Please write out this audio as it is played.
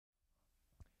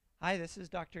Hi, this is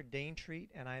Dr. Dane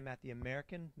Treat, and I'm at the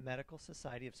American Medical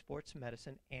Society of Sports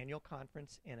Medicine annual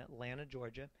conference in Atlanta,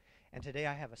 Georgia. And today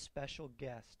I have a special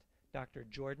guest, Dr.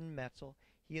 Jordan Metzl.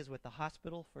 He is with the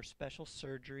Hospital for Special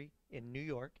Surgery in New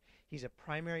York. He's a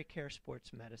primary care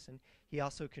sports medicine. He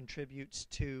also contributes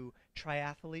to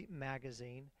Triathlete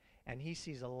magazine, and he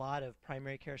sees a lot of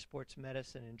primary care sports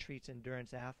medicine and treats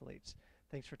endurance athletes.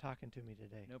 Thanks for talking to me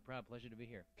today. No problem. Pleasure to be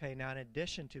here. Okay, now in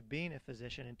addition to being a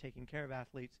physician and taking care of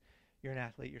athletes, you're an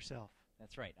athlete yourself.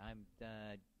 That's right. Have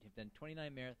done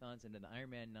 29 marathons and done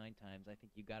Ironman 9 times. I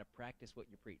think you got to practice what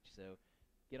you preach. So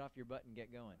get off your butt and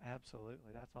get going.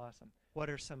 Absolutely, that's awesome. What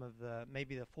are some of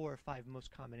maybe the 4 or 5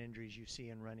 most common injuries you see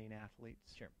in running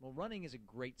athletes? Sure. Well, running is a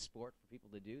great sport for people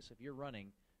to do. So if you're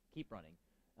running, keep running.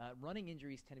 Running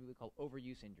injuries tend to be what we call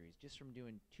overuse injuries, just from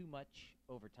doing too much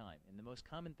over time. And the most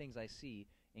common things I see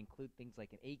include things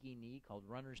like an achy knee called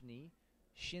runner's knee,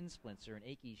 shin splints or an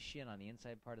achy shin on the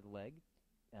inside part of the leg,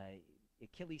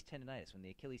 Achilles tendonitis, when the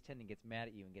Achilles tendon gets mad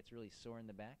at you and gets really sore in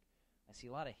the back. I see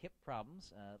a lot of hip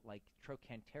problems like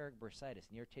trochanteric bursitis,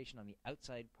 an irritation on the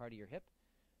outside part of your hip.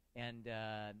 And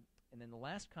then the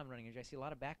last common running injury, I see a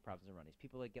lot of back problems in runners.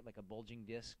 People that get like a bulging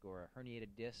disc or a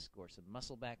herniated disc or some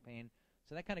muscle back pain.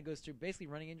 So that kind of goes through. Basically,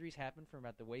 running injuries happen from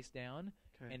about the waist down,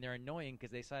 Okay. and they're annoying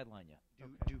because they sideline you.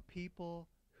 Do people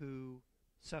who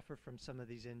suffer from some of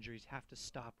these injuries have to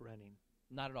stop running?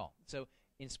 Not at all. So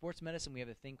in sports medicine, we have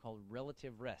a thing called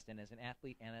relative rest. And as an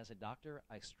athlete and as a doctor,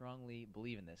 I strongly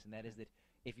believe in this. And that is that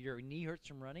if your knee hurts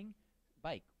from running,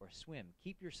 bike or swim.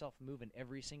 Keep yourself moving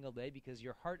every single day because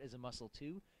your heart is a muscle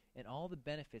too. And all the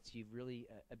benefits you've really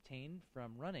obtained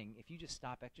from running, if you just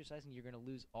stop exercising, you're going to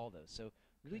lose all those. So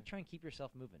really Okay. try and keep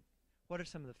yourself moving. What are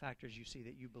some of the factors you see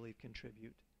that you believe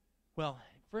contribute? Well,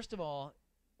 first of all,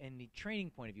 in the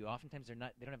training point of view, oftentimes they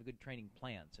don't have a good training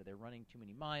plan. So they're running too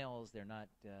many miles. They're not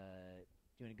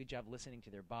doing a good job listening to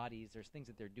their bodies. There's things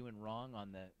that they're doing wrong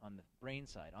on the brain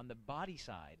side. On the body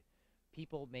side,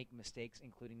 people make mistakes,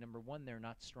 including number one, they're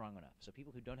not strong enough. So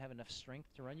people who don't have enough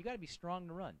strength to run, you got to be strong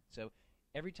to run. So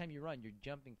every time you run, you're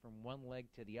jumping from one leg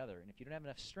to the other, and if you don't have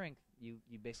enough strength, you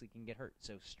basically can get hurt.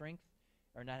 So strength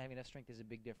or not having enough strength is a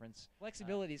big difference.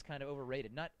 Flexibility is kind of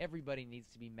overrated. Not everybody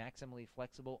needs to be maximally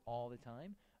flexible all the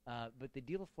time. But the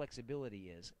deal with flexibility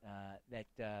is that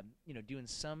doing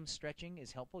some stretching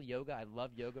is helpful. Yoga, I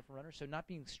love yoga for runners. So not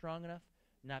being strong enough,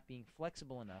 not being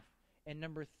flexible enough. And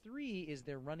number three is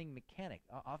their running mechanic.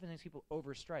 Oftentimes people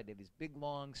overstride. They have these big,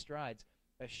 long strides.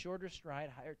 A shorter stride,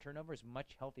 higher turnover is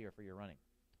much healthier for your running.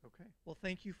 Okay. Well,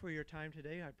 thank you for your time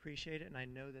today. I appreciate it, and I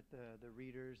know that the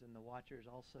readers and the watchers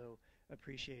also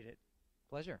appreciate it.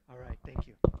 Pleasure. All right. Thank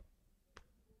you.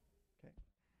 Okay.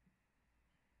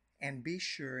 And be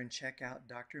sure and check out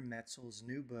Dr. Metzl's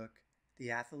new book,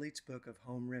 The Athlete's Book of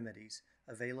Home Remedies,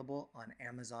 available on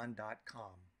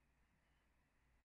Amazon.com.